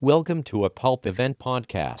Welcome to a Pulp Event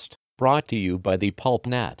podcast, brought to you by the Pulp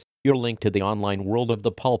Net, your link to the online world of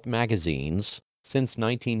the pulp magazines, since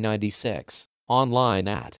 1996, online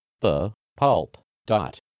at thepulp.net.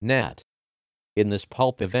 In this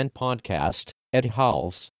Pulp Event podcast, Ed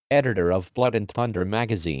Hulse, editor of Blood and Thunder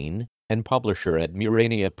magazine, and publisher at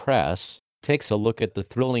Murania Press, takes a look at the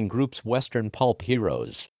Thrilling Group's Western pulp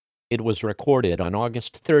heroes. It was recorded on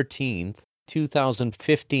August 13,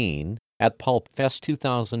 2015, at Pulp Fest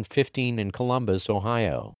 2015 in Columbus,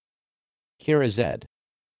 Ohio. Here is Ed.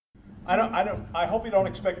 I hope you don't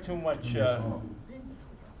expect too much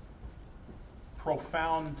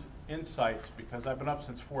profound insights, because I've been up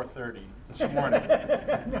since 4:30 this morning.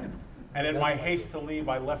 And in my haste to leave,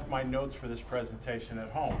 I left my notes for this presentation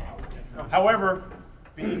at home. However,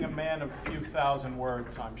 being a man of few thousand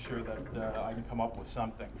words, I'm sure that I can come up with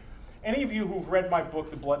something. Any of you who've read my book,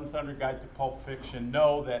 The Blood and Thunder Guide to Pulp Fiction,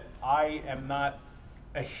 know that I am not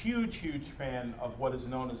a huge fan of what is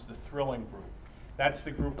known as the Thrilling Group. That's the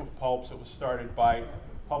group of pulps that was started by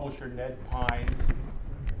publisher Ned Pines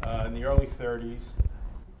in the early 30s,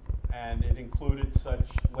 and it included such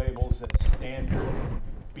labels as Standard,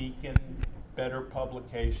 Beacon, Better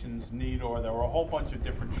Publications, Nidor. There were a whole bunch of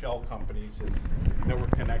different shell companies that were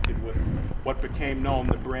connected with what became known,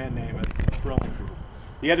 the brand name, as the Thrilling Group.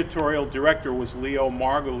 The editorial director was Leo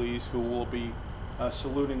Margulies, who will be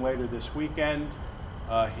saluting later this weekend.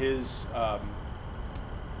 I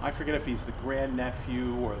forget if he's the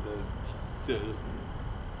grandnephew or the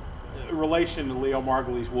relation to Leo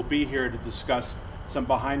Margulies, will be here to discuss some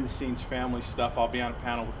behind-the-scenes family stuff. I'll be on a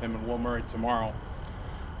panel with him and Will Murray tomorrow.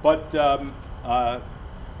 But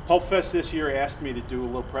Pulp Fest this year asked me to do a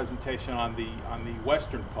little presentation on the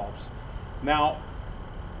Western pulps. Now,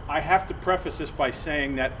 I have to preface this by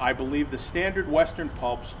saying that I believe the standard Western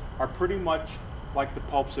pulps are pretty much like the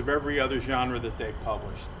pulps of every other genre that they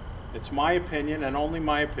published. It's my opinion, and only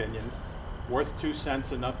my opinion, worth 2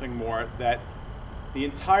 cents and nothing more, that the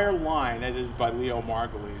entire line edited by Leo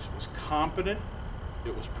Margulies was competent,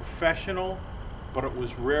 it was professional, but it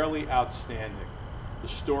was rarely outstanding. The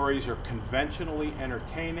stories are conventionally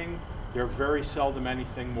entertaining. They're very seldom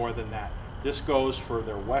anything more than that. This goes for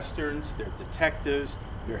their westerns, their detectives,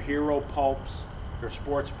 their hero pulps, their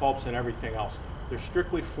sports pulps, and everything else. They're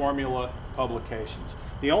strictly formula publications.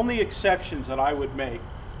 The only exceptions that I would make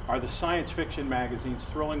are the science fiction magazines,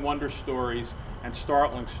 Thrilling Wonder Stories and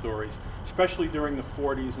Startling Stories, especially during the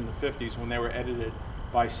 40s and the 50s when they were edited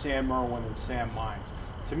by Sam Merwin and Sam Mines.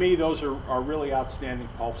 To me, those are really outstanding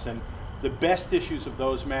pulps, and the best issues of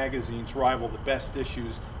those magazines rival the best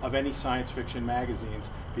issues of any science fiction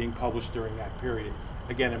magazines being published during that period,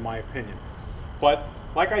 again, in my opinion. But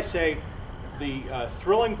like I say, the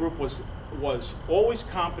Thrilling Group was always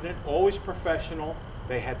competent, always professional.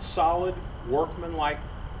 They had solid, workmanlike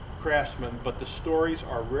craftsmen, but the stories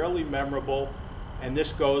are rarely memorable, and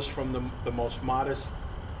this goes from the most modest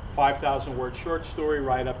 5,000-word short story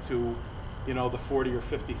right up to, the 40 or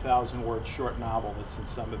 50,000 word short novel that's in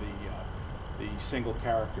some of the single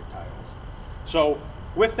character titles. So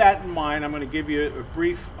with that in mind, I'm going to give you a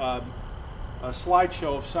brief a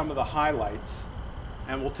slideshow of some of the highlights,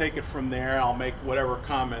 and we'll take it from there. I'll make whatever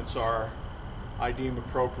comments I deem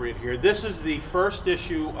appropriate here. This is the first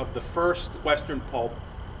issue of the first Western pulp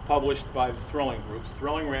published by the Thrilling Group,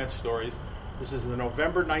 Thrilling Ranch Stories. This is the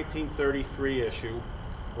November 1933 issue,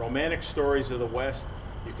 Romantic Stories of the West.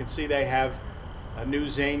 You can see they have a new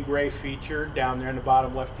Zane Grey feature down there in the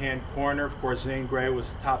bottom left-hand corner. Of course, Zane Grey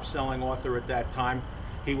was the top-selling author at that time.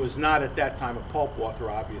 He was not at that time a pulp author,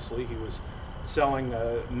 obviously. He was selling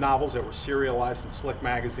novels that were serialized in slick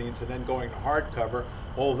magazines and then going to hardcover,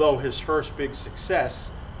 although his first big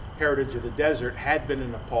success, Heritage of the Desert, had been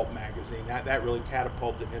in a pulp magazine. That really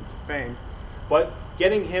catapulted him to fame. But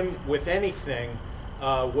getting him with anything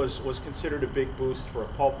was considered a big boost for a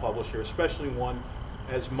pulp publisher, especially one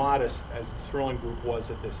as modest as the Thrilling Group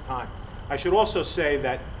was at this time. I should also say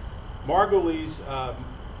that Margulies,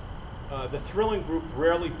 the Thrilling Group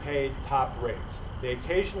rarely paid top rates. They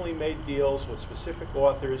occasionally made deals with specific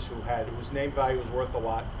authors whose name value was worth a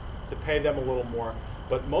lot to pay them a little more,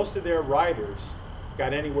 but most of their writers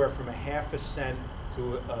got anywhere from a half a cent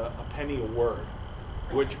to a penny a word,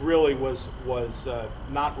 which really was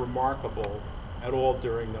not remarkable at all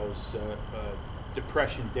during those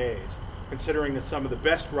Depression days, considering that some of the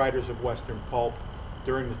best writers of Western pulp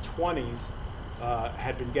during the 20s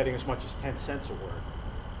had been getting as much as 10 cents a word.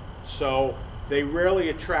 So they rarely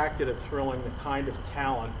attracted at Thrilling the kind of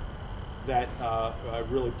talent that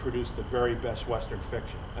really produced the very best Western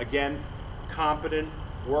fiction. Again, competent,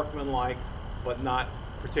 workmanlike, but not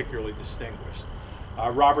particularly distinguished.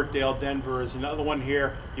 Robert Dale Denver is another one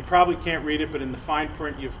here. You probably can't read it, but in the fine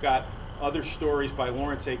print you've got other stories by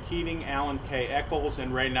Lawrence A. Keating, Alan K. Eccles,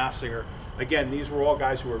 and Ray Nofsinger. Again, these were all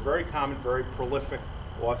guys who were very common, very prolific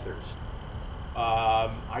authors.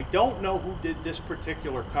 I don't know who did this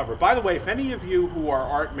particular cover. By the way, if any of you who are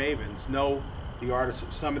art mavens know the artists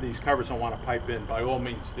of some of these covers and want to pipe in, by all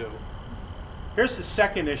means do. Here's the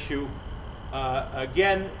second issue.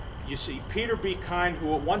 Again, you see Peter B. Kyne,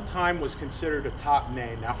 who at one time was considered a top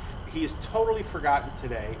name. Now, he is totally forgotten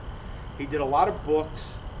today. He did a lot of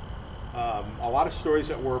books, a lot of stories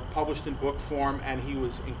that were published in book form, and he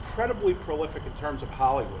was incredibly prolific in terms of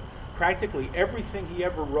Hollywood. Practically everything he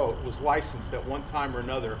ever wrote was licensed at one time or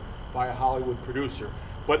another by a Hollywood producer.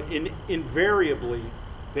 But invariably,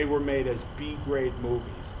 they were made as B-grade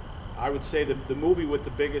movies. I would say that the movie with the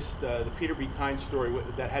biggest, the Peter B. Kyne story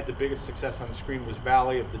that had the biggest success on the screen was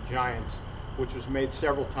Valley of the Giants, which was made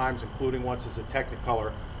several times, including once as a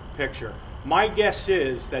Technicolor picture. My guess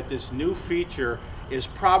is that this new feature is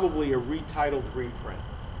probably a retitled reprint,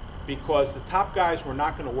 because the top guys were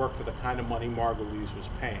not going to work for the kind of money Margulies was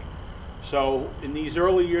paying. So in these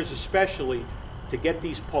early years especially, to get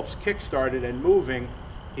these pulps kick-started and moving,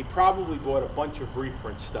 he probably bought a bunch of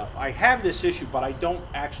reprint stuff. I have this issue, but I don't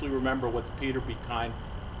actually remember what the Peter B. Kyne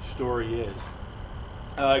story is.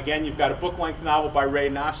 Again, you've got a book-length novel by Ray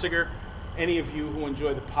Nofsinger. Any of you who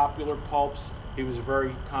enjoy the popular pulps, he was a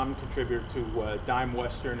very common contributor to Dime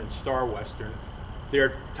Western and Star Western,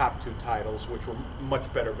 their top two titles, which were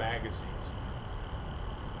much better magazines.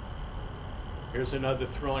 Here's another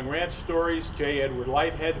Thrilling Ranch Stories, J. Edward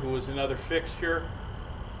Lighthead, who was another fixture,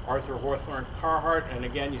 Arthur Hawthorne Carhart, and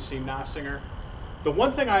again you see Nofsinger. The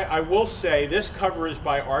one thing I will say, this cover is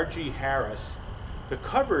by R.G. Harris. The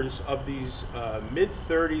covers of these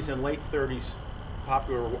mid-30s and late 30s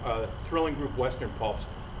popular Thrilling Group Western pulps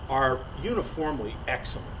are uniformly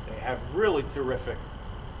excellent. They have really terrific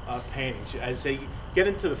paintings. As they get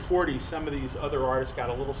into the 40s, some of these other artists got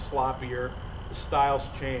a little sloppier. The styles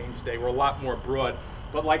changed. They were a lot more broad.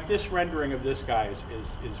 But like this rendering of this guy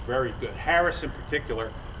is very good. Harris in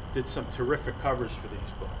particular did some terrific covers for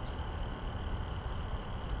these books.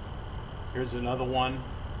 Here's another one.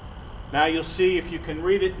 Now you'll see, if you can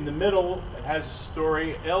read it in the middle, it has a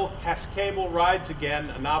story, El Cascable Rides Again,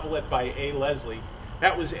 a novelette by A. Leslie.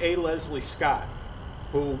 That was A. Leslie Scott,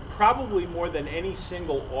 who probably more than any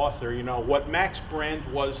single author, you know, what Max Brand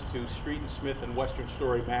was to Street and Smith and Western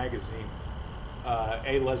Story magazine,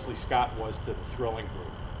 A. Leslie Scott was to the Thrilling Group.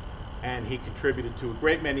 And he contributed to a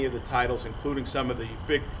great many of the titles, including some of the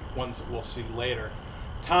big ones that we'll see later.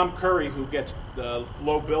 Tom Curry, who gets the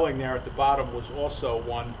low billing there at the bottom, was also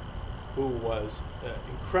one who was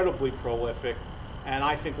incredibly prolific, and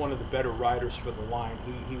I think one of the better writers for the line.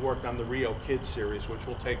 He worked on the Rio Kid series, which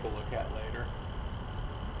we'll take a look at later.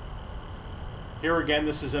 Here again,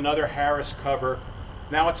 this is another Harris cover.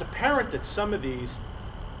 Now it's apparent that some of these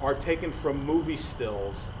are taken from movie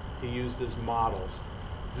stills he used as models.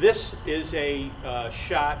 This is a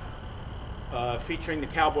shot featuring the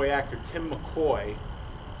cowboy actor Tim McCoy,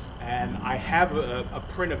 and I have a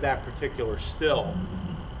print of that particular still,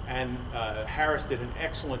 and Harris did an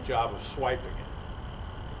excellent job of swiping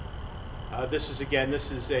it. This is the June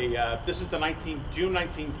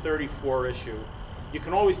 1934 issue. You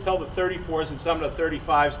can always tell the 34s and some of the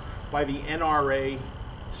 35s by the NRA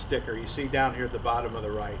sticker you see down here at the bottom of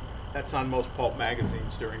the right. That's on most pulp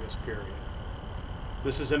magazines during this period.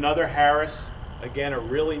 This is another Harris, again a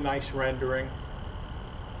really nice rendering.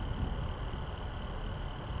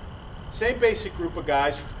 Same basic group of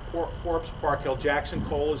guys, Forbes, Parkhill, Jackson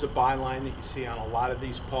Cole is a byline that you see on a lot of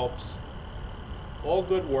these pulps. All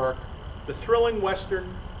good work. The Thrilling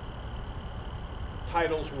Western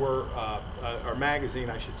titles were, or magazine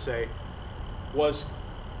I should say, was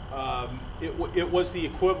it was the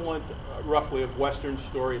equivalent roughly of Western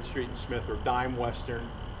Story at Street and Smith or Dime Western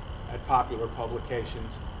at Popular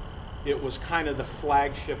Publications. It was kind of the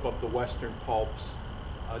flagship of the Western pulps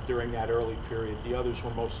during that early period. The others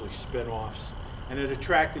were mostly spin-offs, and it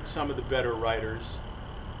attracted some of the better writers.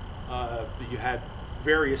 You had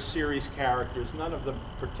various series characters, none of them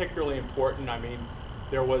particularly important. I mean,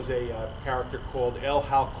 there was a character called El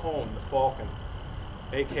Halcon, the Falcon,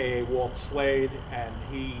 aka Walt Slade, and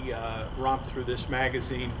he romped through this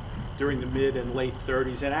magazine during the mid and late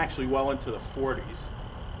 30s and actually well into the 40s.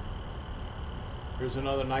 Here's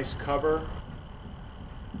another nice cover.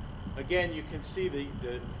 Again, you can see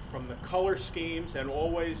from the color schemes and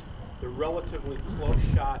always the relatively close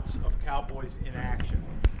shots of cowboys in action,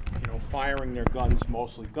 you know, firing their guns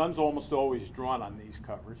mostly. Guns almost always drawn on these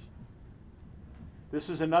covers. This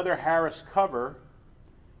is another Harris cover,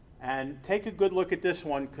 And take a good look at this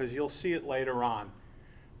one because you'll see it later on.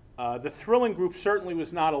 The Thrilling Group certainly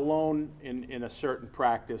was not alone in a certain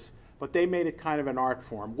practice, but they made it kind of an art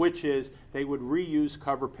form, which is they would reuse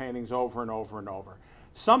cover paintings over and over and over,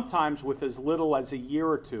 sometimes with as little as a year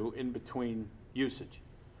or two in between usage.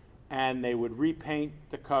 And they would repaint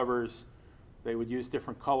the covers. They would use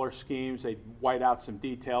different color schemes. They'd white out some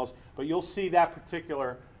details. But you'll see that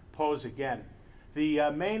particular pose again. The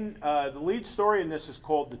lead story in this is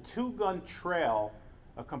called The Two-Gun Trail,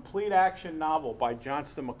 a complete action novel by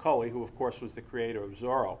Johnston McCulley, who of course was the creator of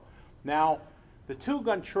Zorro. Now, The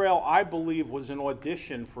Two-Gun Trail, I believe, was an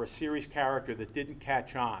audition for a series character that didn't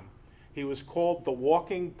catch on. He was called The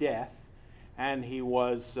Walking Death, and he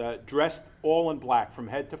was dressed all in black from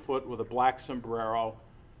head to foot with a black sombrero,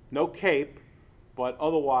 no cape, but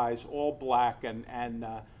otherwise all black. And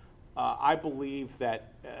I believe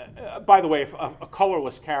that, by the way, a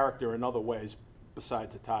colorless character in other ways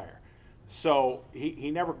besides attire. So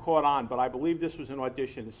he never caught on, but I believe this was an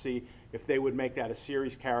audition to see if they would make that a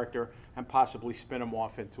series character and possibly spin him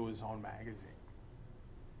off into his own magazine.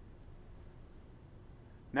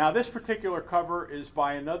 Now, this particular cover is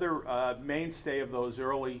by another mainstay of those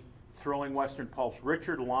early thrilling Western pulps,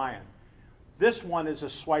 Richard Lyon. This one is a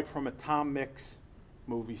swipe from a Tom Mix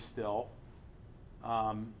movie still.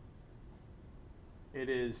 It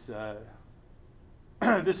is,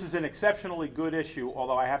 this is an exceptionally good issue,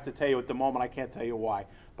 although I have to tell you at the moment I can't tell you why.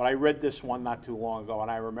 But I read this one not too long ago, and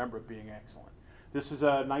I remember it being excellent. This is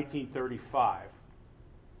 1935.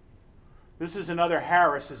 This is another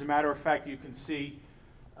Harris. As a matter of fact, you can see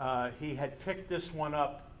he had picked this one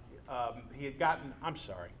up. He had gotten, I'm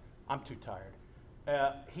sorry, I'm too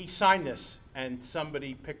tired. He signed this, and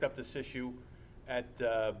somebody picked up this issue at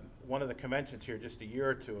one of the conventions here just a year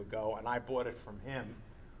or two ago, and I bought it from him.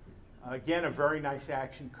 Again, a very nice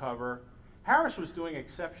action cover. Harris was doing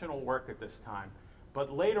exceptional work at this time,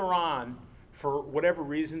 but later on, for whatever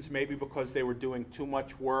reasons, maybe because they were doing too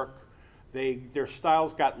much work, their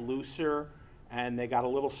styles got looser and they got a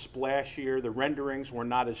little splashier. The renderings were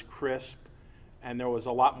not as crisp, and there was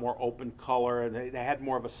a lot more open color, and they had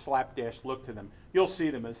more of a slapdash look to them. You'll see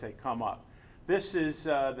them as they come up. This is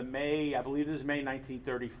I believe this is May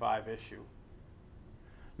 1935 issue.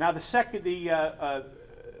 Now, the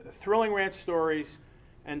Thrilling Ranch Stories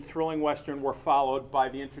and Thrilling Western were followed by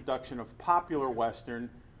the introduction of Popular Western.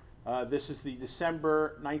 This is the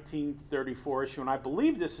December 1934 issue, and I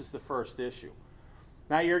believe this is the first issue.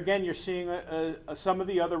 Now, you're seeing some of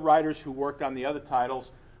the other writers who worked on the other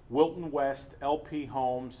titles, Wilton West, L.P.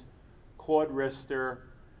 Holmes, Claude Rister.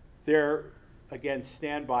 They're, again,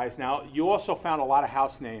 standbys. Now, you also found a lot of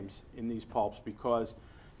house names in these pulps because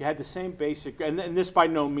you had the same basic, and this by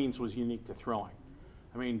no means was unique to Thrilling.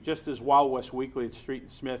 I mean, just as Wild West Weekly at Street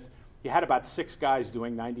and Smith, you had about 6 guys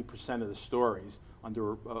doing 90% of the stories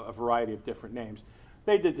under a variety of different names.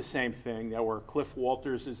 They did the same thing. There were Cliff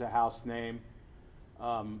Walters is a house name.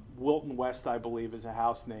 Wilton West, I believe, is a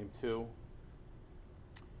house name too.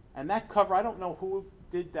 And that cover, I don't know who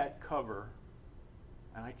did that cover,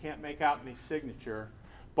 and I can't make out any signature,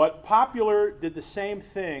 but Popular did the same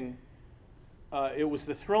thing. It was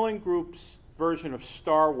the Thrilling Group's version of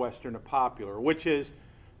Star Western of Popular, which is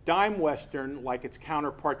Dime Western, like its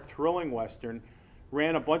counterpart Thrilling Western,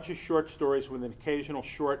 ran a bunch of short stories with an occasional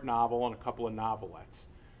short novel and a couple of novelettes.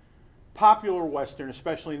 Popular Western,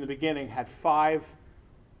 especially in the beginning, had 5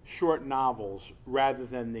 short novels rather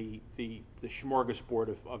than the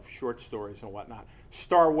smorgasbord of short stories and whatnot.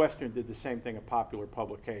 Star Western did the same thing at Popular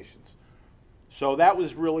Publications. So that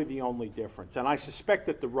was really the only difference. And I suspect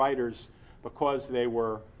that the writers, because they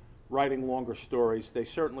were writing longer stories, they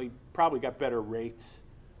certainly probably got better rates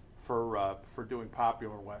for doing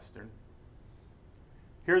Popular Western.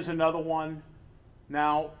 Here's another one.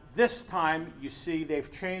 Now, this time, you see they've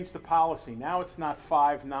changed the policy. Now it's not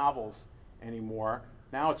 5 novels anymore.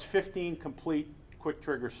 Now it's 15 complete quick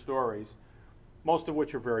trigger stories, most of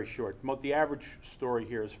which are very short. The average story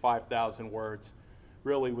here is 5,000 words,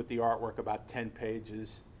 really with the artwork about 10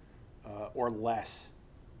 pages or less.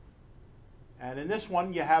 And in this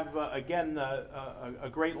one, you have, again, a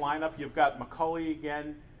great lineup. You've got McCulley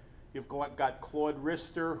again. You've got Claude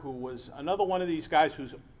Rister, who was another one of these guys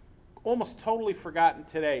who's almost totally forgotten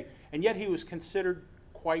today, and yet he was considered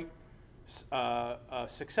quite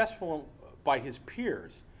successful by his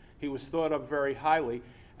peers. He was thought of very highly,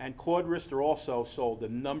 and Claude Rister also sold a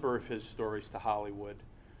number of his stories to Hollywood,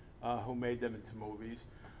 who made them into movies.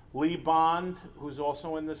 Lee Bond, who's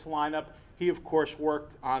also in this lineup, he of course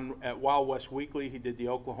worked at Wild West Weekly. He did the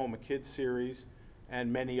Oklahoma Kid series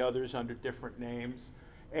and many others under different names.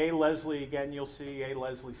 A. Leslie, again, you'll see A.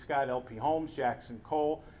 Leslie Scott, L.P. Holmes, Jackson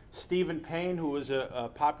Cole. Stephen Payne, who was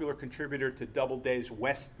a popular contributor to Doubleday's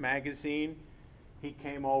West magazine, he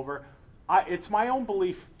came over. It's my own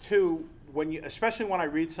belief too, especially when I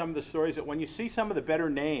read some of the stories, that when you see some of the better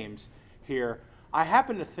names here, I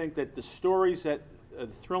happen to think that the stories that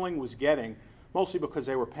Thrilling was getting, mostly because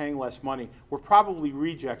they were paying less money, were probably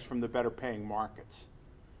rejects from the better paying markets.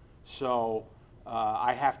 So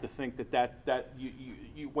I have to think that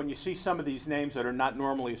when you see some of these names that are not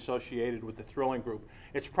normally associated with the Thrilling group,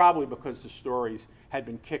 it's probably because the stories had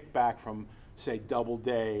been kicked back from, say,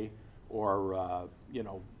 Doubleday or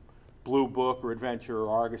Blue Book or Adventure or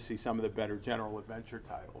Argosy, some of the better general adventure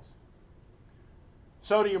titles.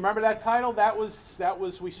 So do you remember that title? That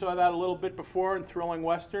was we saw that a little bit before in Thrilling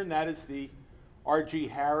Western. That is the R.G.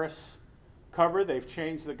 Harris cover. They've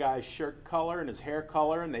changed the guy's shirt color and his hair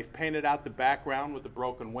color, and they've painted out the background with the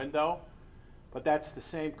broken window. But that's the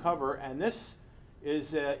same cover, and this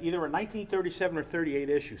is either a 1937 or 38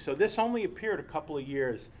 issue. So this only appeared a couple of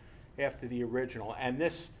years after the original, and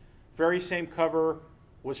this very same cover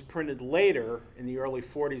was printed later in the early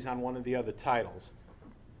 40s on one of the other titles.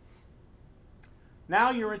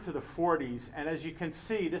 Now you're into the 40s, and as you can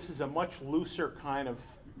see, this is a much looser kind of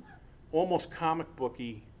almost comic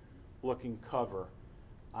booky looking cover.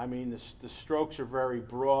 I mean, the strokes are very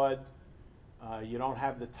broad. You don't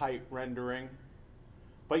have the tight rendering.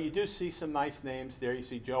 But you do see some nice names there. You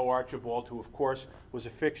see Joe Archibald, who, of course, was a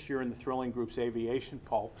fixture in the Thrilling Group's aviation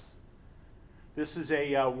pulps. This is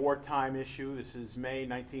a wartime issue. This is May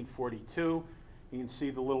 1942. You can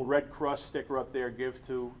see the little Red Cross sticker up there, give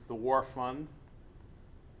to the War Fund.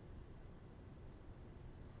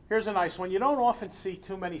 Here's a nice one. You don't often see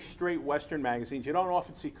too many straight Western magazines. You don't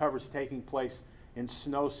often see covers taking place in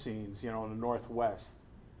snow scenes, in the Northwest.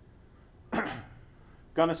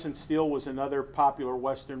 Gunnison Steele was another popular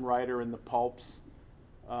Western writer in the pulps.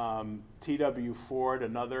 T.W. Ford,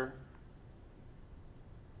 another.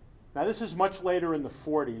 Now this is much later in the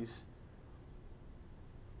 40s.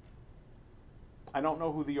 I don't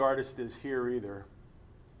know who the artist is here either.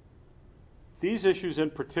 These issues in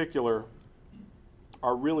particular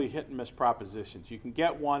are really hit and miss propositions. You can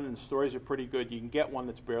get one and the stories are pretty good. You can get one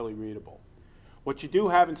that's barely readable. What you do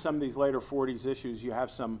have in some of these later 40s issues, you have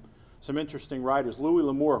some interesting writers. Louis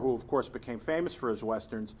L'Amour, who of course became famous for his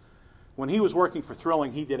Westerns, when he was working for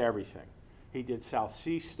Thrilling, he did everything. He did South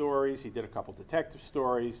Sea stories, he did a couple detective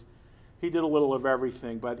stories, he did a little of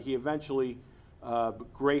everything, but he eventually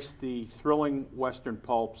graced the Thrilling Western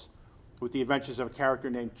pulps with the adventures of a character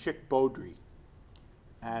named Chick Beaudry.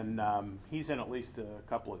 And he's in at least a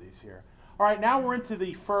couple of these here. All right, now we're into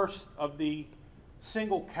the first of the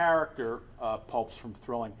single character pulps from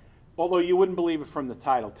Thrilling, although you wouldn't believe it from the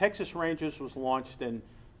title. Texas Rangers was launched in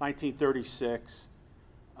 1936.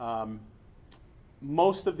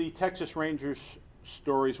 Most of the Texas Rangers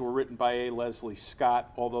stories were written by A. Leslie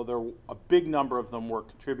Scott, although a big number of them were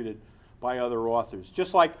contributed by other authors.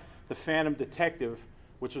 Just like the Phantom Detective,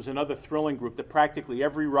 which was another Thrilling group that practically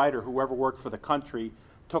every writer who ever worked for the country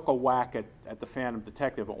took a whack at the Phantom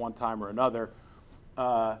Detective at one time or another.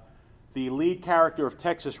 The lead character of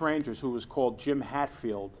Texas Rangers, who was called Jim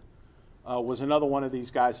Hatfield, was another one of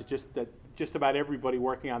these guys that just about everybody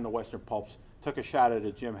working on the Western pulps took a shot at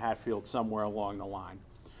a Jim Hatfield somewhere along the line.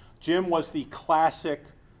 Jim was the classic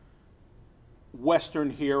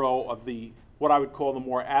Western hero of what I would call the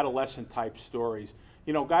more adolescent type stories.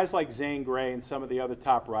 Guys like Zane Grey and some of the other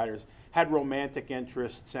top writers had romantic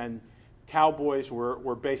interests, and cowboys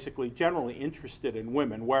were basically generally interested in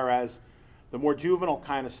women, whereas the more juvenile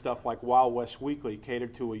kind of stuff like Wild West Weekly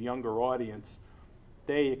catered to a younger audience.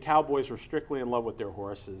 Cowboys were strictly in love with their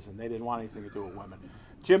horses, and they didn't want anything to do with women.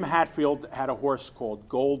 Jim Hatfield had a horse called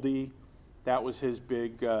Goldie. That was his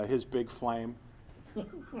big flame.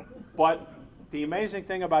 But the amazing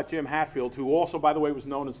thing about Jim Hatfield, who also, by the way, was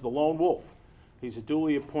known as the Lone Wolf, he's a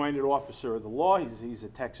duly appointed officer of the law. He's a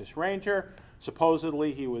Texas Ranger.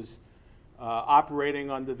 Supposedly, he was operating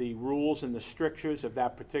under the rules and the strictures of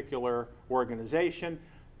that particular organization.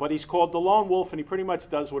 But he's called the Lone Wolf, and he pretty much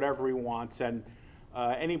does whatever he wants. And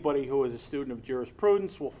anybody who is a student of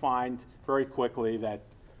jurisprudence will find very quickly that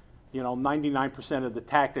 99% of the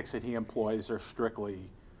tactics that he employs are strictly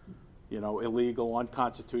illegal,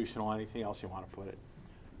 unconstitutional, anything else you want to put it.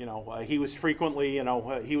 He was frequently,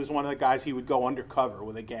 he was one of the guys, he would go undercover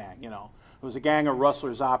with a gang. There was a gang of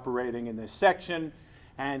rustlers operating in this section,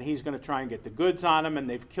 and he's going to try and get the goods on them, and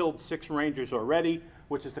they've killed 6 Rangers already,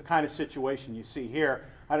 which is the kind of situation you see here.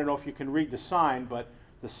 I don't know if you can read the sign, but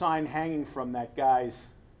the sign hanging from that guy's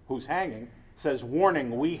who's hanging says,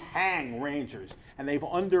 "Warning, we hang Rangers." And they've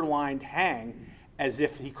underlined hang, as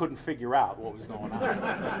if he couldn't figure out what was going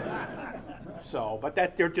on. So, but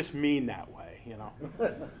that they're just mean that way, you know.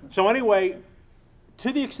 So anyway,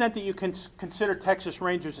 to the extent that you can consider Texas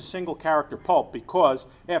Rangers a single character pulp, because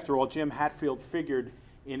after all, Jim Hatfield figured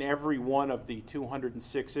in every one of the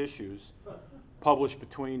 206 issues published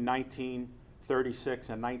between 1936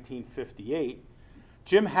 and 1958,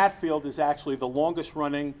 Jim Hatfield is actually the longest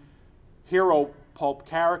running hero pulp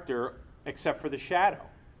character except for the Shadow.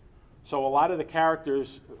 So a lot of the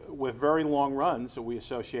characters with very long runs that we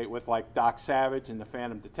associate with, like Doc Savage and the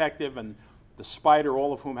Phantom Detective and the Spider,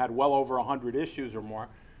 all of whom had well over 100 issues or more,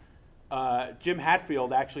 Jim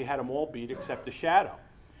Hatfield actually had them all beat except the Shadow.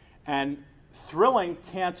 And Thrilling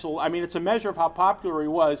canceled, I mean, it's a measure of how popular he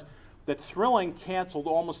was, that Thrilling canceled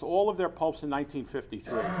almost all of their pulps in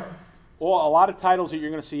 1953. A lot of titles that you're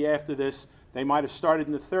going to see after this, they might have started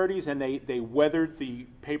in the 30s and they weathered the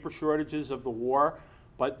paper shortages of the war,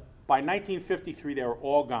 but by 1953 they were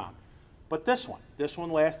all gone. But this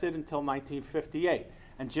one lasted until 1958.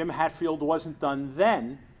 And Jim Hatfield wasn't done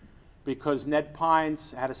then because Ned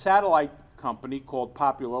Pines had a satellite company called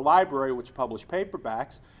Popular Library, which published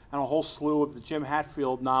paperbacks, and a whole slew of the Jim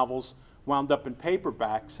Hatfield novels wound up in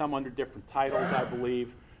paperback, some under different titles, I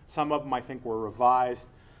believe. Some of them, I think, were revised.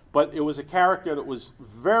 But it was a character that was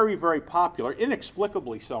very, very popular,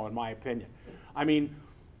 inexplicably so, in my opinion. I mean,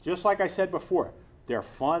 just like I said before, they're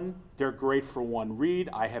fun, they're great for one read.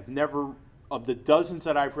 I have never, of the dozens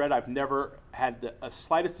that I've read, I've never had the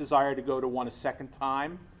slightest desire to go to one a second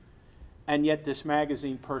time. And yet this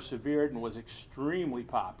magazine persevered and was extremely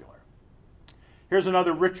popular. Here's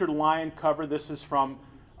another Richard Lyon cover. This is from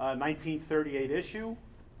 1938 issue.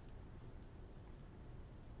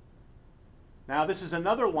 Now this is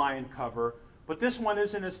another Lyon cover, but this one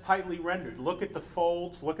isn't as tightly rendered. Look at the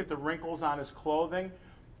folds, look at the wrinkles on his clothing.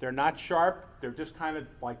 They're not sharp, they're just kind of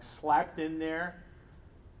like slapped in there.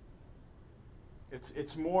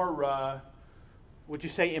 It's more, would you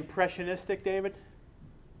say impressionistic, David?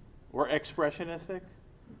 Or expressionistic?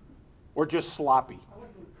 Or just sloppy? I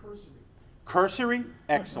like the cursory. Cursory?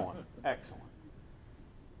 Excellent, excellent.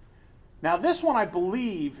 Now this one I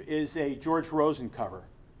believe is a George Rosen cover.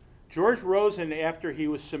 George Rosen, after he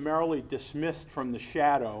was summarily dismissed from the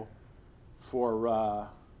Shadow for,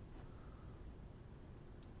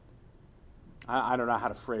 I don't know how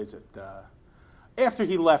to phrase it, after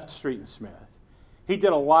he left Street and Smith, he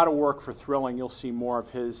did a lot of work for Thrilling. You'll see more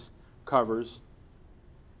of his covers.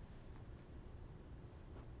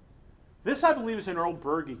 This, I believe, is an Earl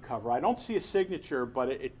Berge cover. I don't see a signature, but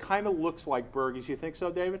it kind of looks like Berge's. You think so,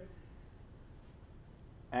 David?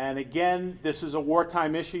 And again, this is a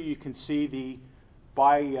wartime issue. You can see the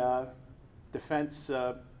buy defense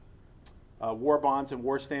war bonds and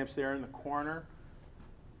war stamps there in the corner.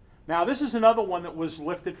 Now, this is another one that was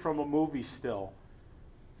lifted from a movie still.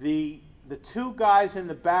 The two guys in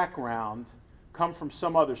the background come from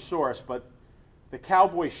some other source, but the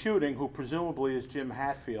cowboy shooting, who presumably is Jim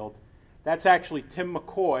Hatfield, that's actually Tim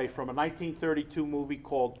McCoy from a 1932 movie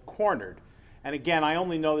called Cornered. And again, I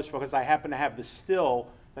only know this because I happen to have the still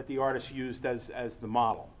that the artist used as the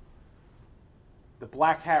model. The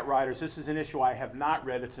Black Hat Riders, this is an issue I have not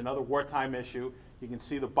read. It's another wartime issue. You can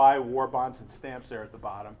see the buy war bonds and stamps there at the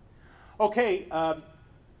bottom. Okay,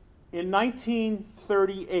 in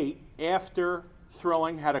 1938, after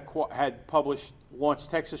Thrilling had launched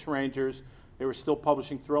Texas Rangers, they were still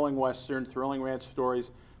publishing Thrilling Western, Thrilling Ranch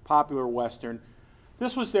Stories, Popular Western.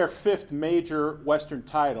 This was their fifth major Western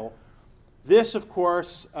title. This, of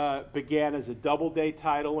course, began as a Doubleday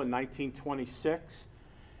title in 1926.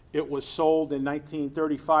 It was sold in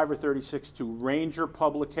 1935 or 36 to Ranger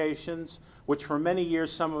Publications, which for many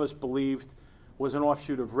years some of us believed was an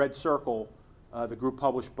offshoot of Red Circle, the group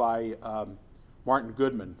published by Martin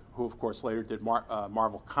Goodman, who of course later did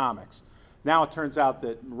Marvel Comics. Now it turns out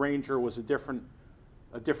that Ranger was a different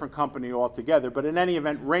company altogether, but in any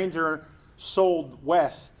event, Ranger sold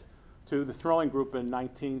West to the Thrilling Group in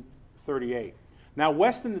 1938. Now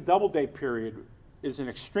West in the Doubleday period is an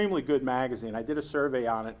extremely good magazine. I did a survey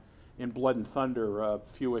on it in Blood and Thunder a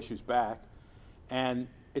few issues back, and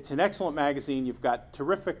it's an excellent magazine. You've got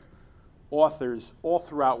terrific authors all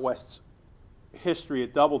throughout West's history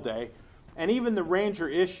at Doubleday, and even the Ranger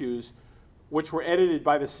issues, which were edited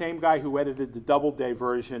by the same guy who edited the Doubleday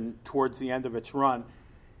version towards the end of its run,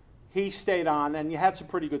 he stayed on, and you had some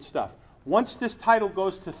pretty good stuff. Once this title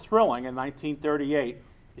goes to Thrilling in 1938,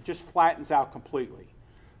 it just flattens out completely.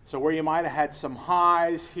 So where you might have had some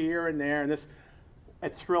highs here and there, and this,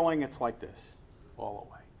 at Thrilling, it's like this all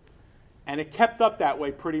the way. And it kept up that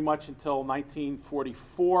way pretty much until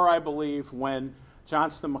 1944, I believe, when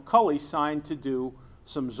Johnston McCulley signed to do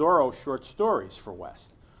some Zorro short stories for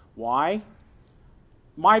West. Why?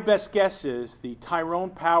 My best guess is the Tyrone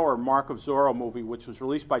Power Mark of Zorro movie, which was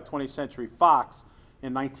released by 20th Century Fox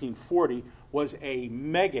in 1940, was a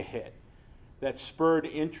mega hit that spurred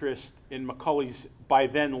interest in McCulley's, by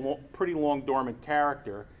then, pretty long dormant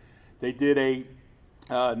character. They did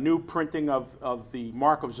a new printing of the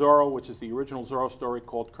Mark of Zorro, which is the original Zorro story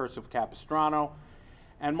called Curse of Capistrano.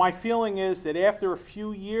 And my feeling is that after a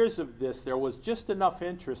few years of this, there was just enough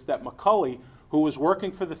interest that McCulley, who was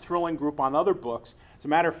working for the Thrilling Group on other books, as a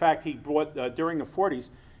matter of fact, he brought, during the 40s,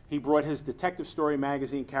 he brought his detective story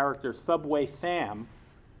magazine character Thubway Tham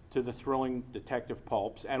to the Thrilling detective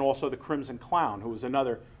pulps, and also the Crimson Clown, who was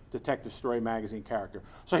another detective story magazine character.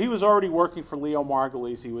 So he was already working for Leo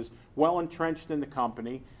Margulies. He was well entrenched in the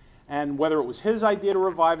company, and whether it was his idea to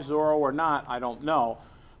revive Zorro or not, I don't know.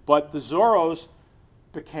 But the Zorros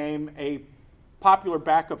became a popular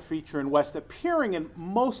backup feature in West, appearing in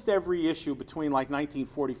most every issue between like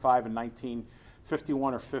 1945 and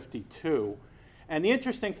 1951 or 52. And the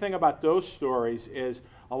interesting thing about those stories is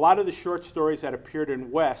a lot of the short stories that appeared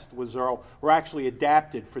in West with Zorro were actually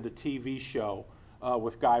adapted for the TV show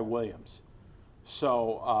with Guy Williams.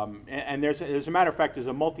 So, and there's, as a matter of fact, there's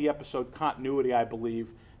a multi-episode continuity, I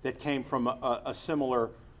believe, that came from a similar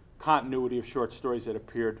continuity of short stories that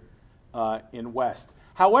appeared in West.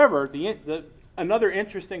 However, another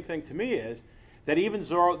interesting thing to me is that even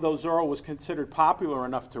though Zorro was considered popular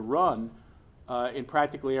enough to run in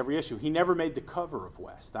practically every issue, he never made the cover of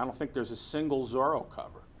West. I don't think there's a single Zorro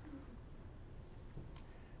cover.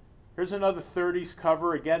 Here's another 30s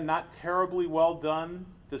cover. Again, not terribly well done.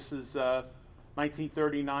 This is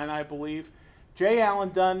 1939, I believe. J.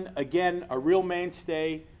 Allen Dunn, again, a real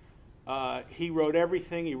mainstay. He wrote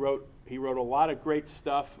everything. He wrote a lot of great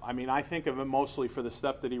stuff. I mean, I think of him mostly for the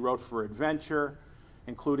stuff that he wrote for Adventure,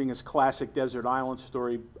 including his classic Desert Island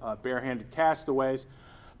story, Barehanded Castaways.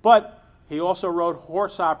 But he also wrote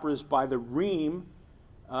horse operas by the Ream.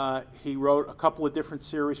 He wrote a couple of different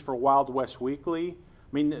series for Wild West Weekly.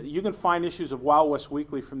 I mean, you can find issues of Wild West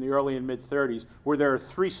Weekly from the early and mid-30s where there are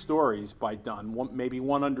 3 stories by Dunn, maybe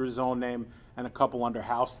one under his own name and a couple under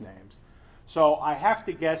house names. So I have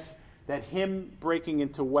to guess that him breaking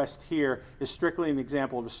into West here is strictly an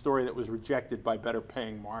example of a story that was rejected by better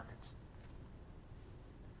paying markets.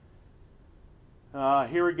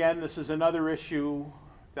 Here again, this is another issue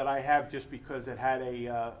that I have just because it had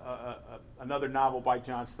another novel by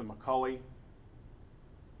Johnston McCulley.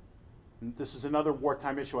 And this is another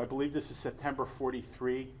wartime issue. I believe this is September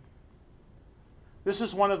 43. This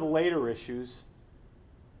is one of the later issues.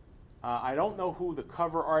 I don't know who the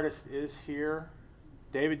cover artist is here.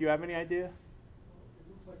 David, you have any idea?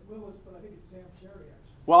 It looks like Willis, but I think it's Sam Cherry,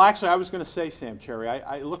 actually. Well, actually, I was going to say Sam Cherry.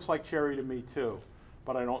 It looks like Cherry to me, too,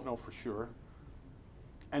 but I don't know for sure.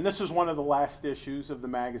 And this is one of the last issues of the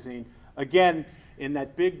magazine. Again, in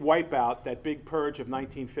that big wipeout, that big purge of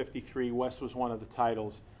 1953, West was one of the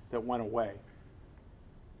titles that went away.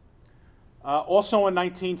 Also in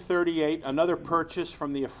 1938, another purchase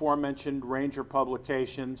from the aforementioned Ranger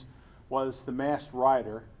Publications was The Masked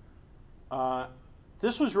Rider.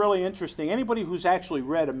 This was really interesting. Anybody who's actually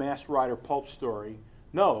read a Masked Rider pulp story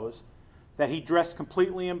knows that he dressed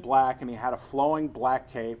completely in black and he had a flowing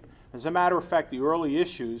black cape. As a matter of fact, the early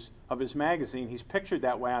issues of his magazine, he's pictured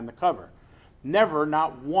that way on the cover. Never,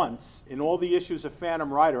 not once, in all the issues of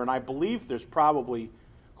Phantom Rider, and I believe there's probably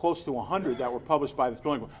close to 100 that were published by the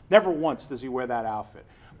Thrilling Group, never once does he wear that outfit.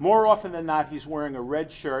 More often than not, he's wearing a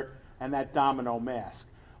red shirt and that domino mask.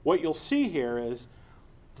 What you'll see here is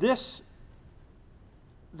this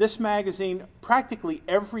magazine, practically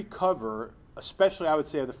every cover, especially I would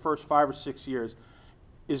say of the first 5 or 6 years,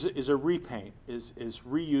 is a repaint, is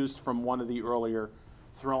reused from one of the earlier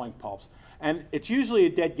Thrilling pulps. And it's usually a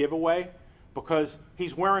dead giveaway because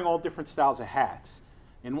he's wearing all different styles of hats.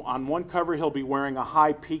 On one cover, he'll be wearing a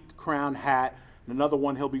high peaked crown hat. In another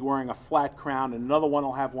one, he'll be wearing a flat crown. And another one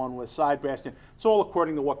will have one with a side bastion. It's all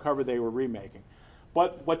according to what cover they were remaking.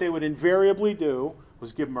 But what they would invariably do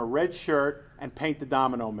was give him a red shirt and paint the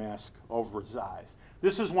domino mask over his eyes.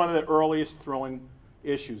 This is one of the earliest Thrilling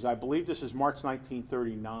issues. I believe this is March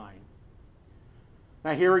 1939.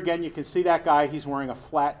 Now here again, you can see that guy. He's wearing a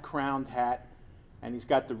flat crowned hat, and he's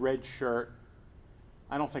got the red shirt.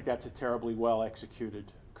 I don't think that's a terribly well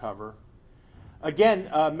executed cover. Again,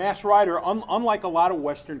 Masked Rider, unlike a lot of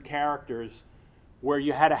Western characters where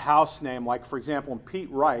you had a house name, like for example in Pete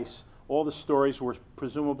Rice, all the stories were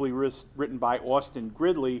presumably written by Austin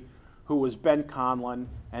Gridley, who was Ben Conlon,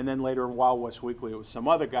 and then later in Wild West Weekly it was some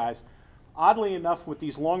other guys. Oddly enough, with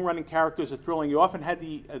these long-running characters of Thrilling, you often had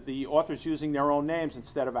the authors using their own names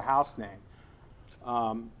instead of a house name.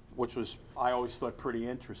 which was, I always thought, pretty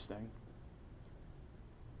interesting.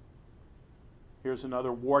 Here's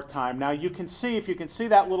another wartime. Now you can see, if you can see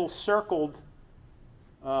that little circled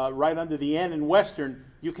right under the N in Western,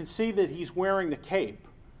 you can see that he's wearing the cape.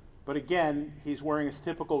 But again, he's wearing his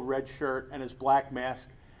typical red shirt and his black mask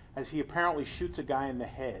as he apparently shoots a guy in the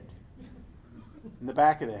head. In the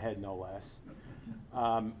back of the head, no less.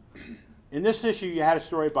 In this issue, you had a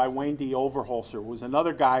story by Wayne D. Overholser, who was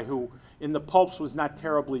another guy who, in the pulps, was not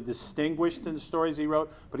terribly distinguished in the stories he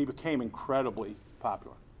wrote, but he became incredibly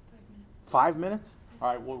popular. 5 minutes? All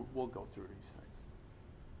right, we'll go through these things.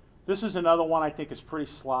 This is another one I think is pretty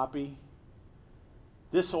sloppy.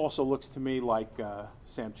 This also looks to me like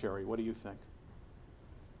Sam Cherry. What do you think?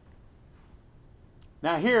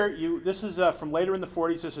 Now here, this is from later in the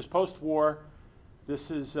 40s. This is post-war. This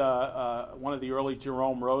is one of the early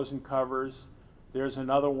Jerome Rosen covers. There's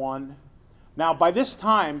another one. Now, by this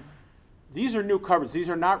time, these are new covers. These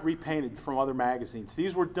are not repainted from other magazines.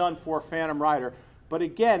 These were done for Phantom Rider. But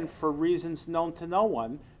again, for reasons known to no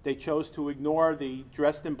one, they chose to ignore the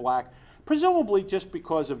dressed in black, presumably just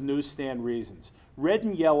because of newsstand reasons. Red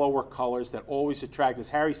and yellow were colors that always attract, as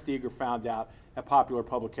Harry Steger found out at Popular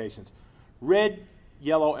Publications. Red,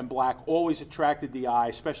 yellow, and black always attracted the eye,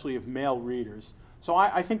 especially of male readers. So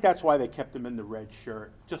I think that's why they kept him in the red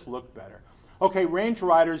shirt. Just looked better. Okay, Range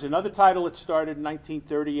Riders, another title that started in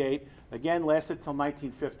 1938, again lasted till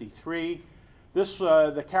 1953.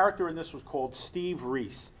 The character in this was called Steve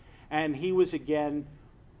Reese, and he was, again,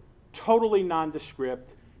 totally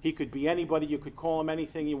nondescript. He could be anybody. You could call him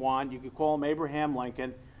anything you want. You could call him Abraham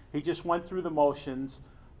Lincoln. He just went through the motions.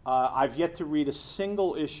 I've yet to read a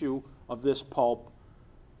single issue of this pulp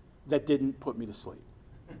that didn't put me to sleep.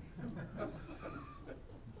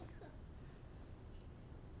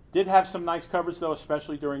 Did have some nice covers, though,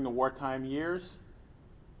 especially during the wartime years.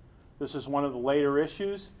 This is one of the later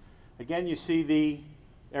issues. Again, you see the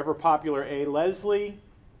ever-popular A. Leslie.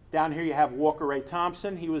 Down here you have Walker A.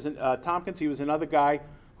 Thompson. Tompkins. He was another guy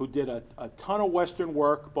who did a ton of Western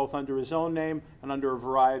work, both under his own name and under a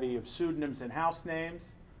variety of pseudonyms and house names.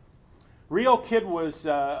 Rio Kid was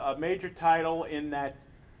a major title in that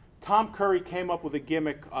Tom Curry came up with a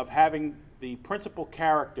gimmick of having the principal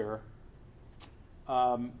character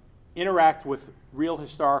interact with real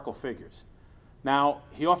historical figures. Now,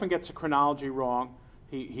 he often gets the chronology wrong.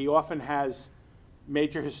 He often has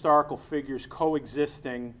major historical figures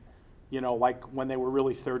coexisting, like when they were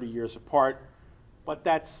really 30 years apart. But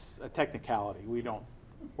that's a technicality. We don't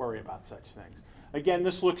worry about such things. Again,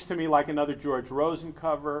 this looks to me like another George Rosen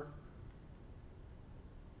cover.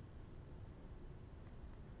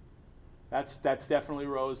 That's definitely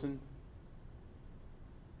Rosen.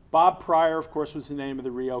 Bob Pryor, of course, was the name of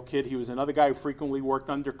the Rio Kid. He was another guy who frequently worked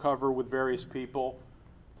undercover with various people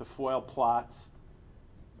to foil plots.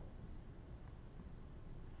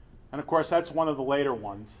 And of course, that's one of the later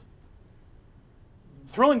ones.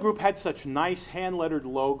 Thrilling Group had such nice hand-lettered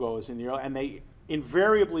logos in the early, and they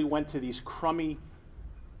invariably went to these crummy,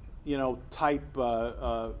 type,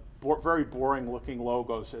 very boring-looking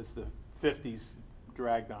logos as the 50s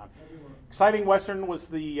dragged on. Exciting Western was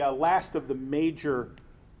the last of the major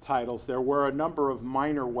titles. There were a number of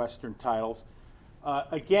minor Western titles.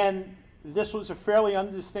 Again, this was a fairly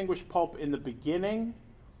undistinguished pulp in the beginning.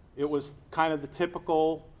 It was kind of the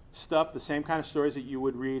typical stuff, the same kind of stories that you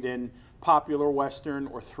would read in popular Western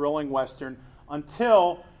or thrilling Western,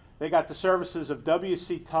 until they got the services of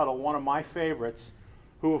W.C. Tuttle, one of my favorites,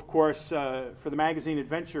 who, of course, for the magazine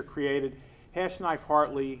Adventure, created Hash Knife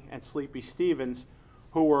Hartley and Sleepy Stevens,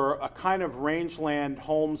 who were a kind of rangeland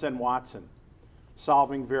Holmes and Watson,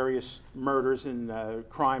 solving various murders and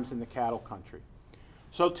crimes in the cattle country.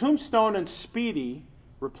 So Tombstone and Speedy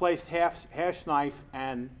replaced Hash Knife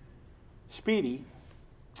and Speedy.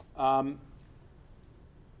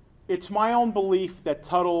 It's my own belief that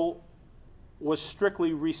Tuttle was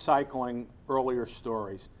strictly recycling earlier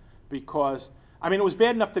stories because, it was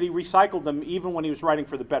bad enough that he recycled them even when he was writing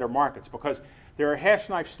for the better markets, because there are Hash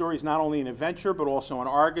Knife stories not only in Adventure but also in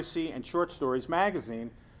Argosy and Short Stories magazine,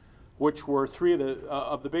 which were three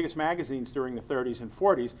of the biggest magazines during the 30s and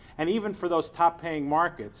 40s. And even for those top-paying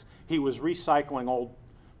markets, he was recycling old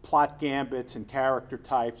plot gambits and character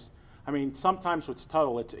types. Sometimes with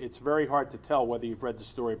Tuttle, it's very hard to tell whether you've read the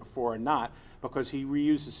story before or not, because he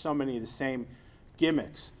reuses so many of the same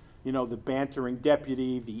gimmicks. The bantering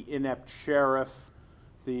deputy, the inept sheriff,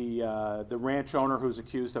 the ranch owner who's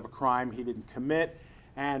accused of a crime he didn't commit,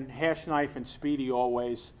 and Hash Knife and Speedy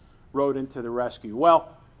always rode into the rescue.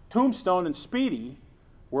 Well, Tombstone and Speedy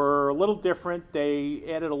were a little different. They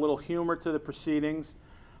added a little humor to the proceedings,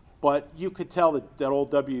 but you could tell that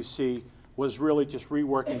old W.C. was really just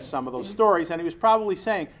reworking some of those stories. And he was probably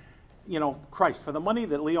saying, you know, Christ, for the money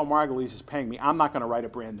that Leo Margulies is paying me, I'm not going to write a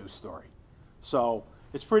brand new story. So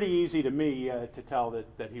it's pretty easy to me to tell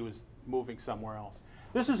that he was moving somewhere else.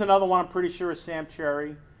 This is another one I'm pretty sure is Sam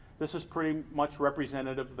Cherry. This is pretty much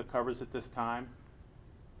representative of the covers at this time.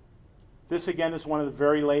 This again is one of the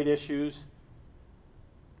very late issues,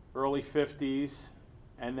 early 50s,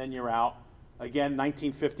 and then you're out. Again,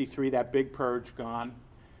 1953, that big purge gone.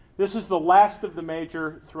 This is the last of the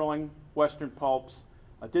major thrilling Western pulps.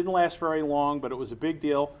 It didn't last very long, but it was a big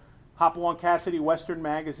deal. Hopalong Cassidy Western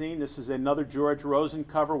Magazine. This is another George Rosen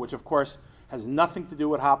cover, which of course has nothing to do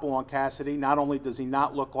with Hopalong Cassidy. Not only does he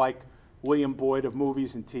not look like William Boyd of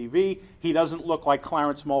movies and TV, he doesn't look like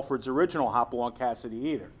Clarence Mulford's original Hopalong Cassidy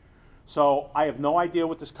either. So I have no idea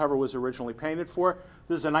what this cover was originally painted for.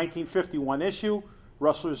 This is a 1951 issue.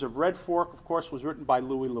 Rustlers of Red Fork, of course, was written by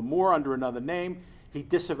Louis L'Amour under another name. He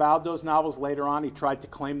disavowed those novels later on. He tried to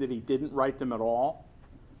claim that he didn't write them at all.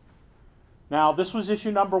 Now, this was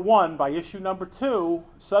issue number 1. By issue number 2,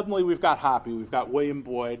 suddenly we've got Hoppy. We've got William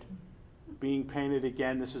Boyd being painted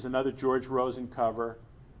again. This is another George Rosen cover.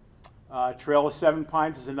 Trail of Seven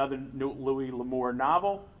Pines is another Louis L'Amour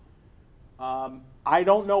novel. I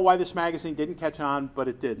don't know why this magazine didn't catch on, but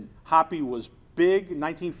it didn't. Hoppy was big in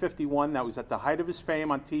 1951. That was at the height of his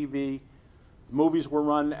fame on TV. The movies were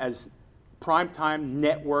run as primetime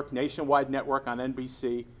network, nationwide network on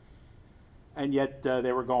NBC, and yet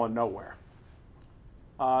they were going nowhere.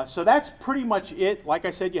 So that's pretty much it. Like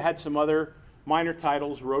I said, you had some other minor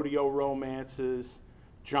titles, Rodeo Romances,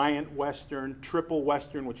 Giant Western, Triple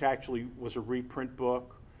Western, which actually was a reprint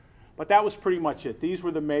book. But that was pretty much it. These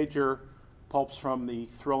were the major pulps from the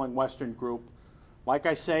Thrilling Western group. Like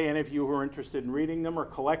I say, any of you who are interested in reading them or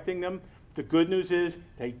collecting them, the good news is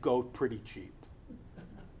they go pretty cheap.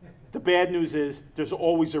 The bad news is there's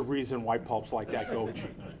always a reason why pulps like that go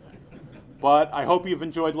cheap. But I hope you've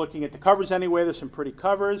enjoyed looking at the covers anyway. There's some pretty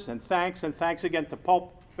covers, and thanks again to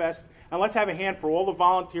Pulp Fest. And let's have a hand for all the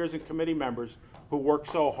volunteers and committee members who work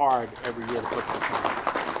so hard every year to put this on.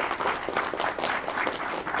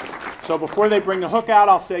 So before they bring the hook out,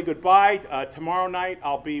 I'll say goodbye. Tomorrow night,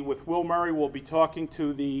 I'll be with Will Murray. We'll be talking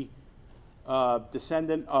to the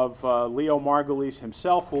descendant of Leo Margulies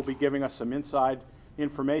himself, who will be giving us some inside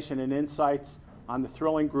information and insights on the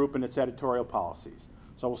Thrilling Group and its editorial policies.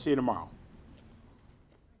 So we'll see you tomorrow.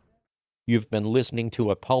 You've been listening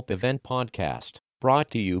to a Pulp Event podcast,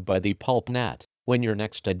 brought to you by the Pulp Net. When your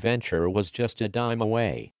next adventure was just a dime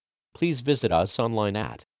away. Please visit us online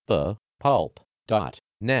at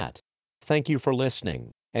thepulp.net. Thank you for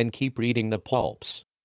listening, and keep reading the pulps.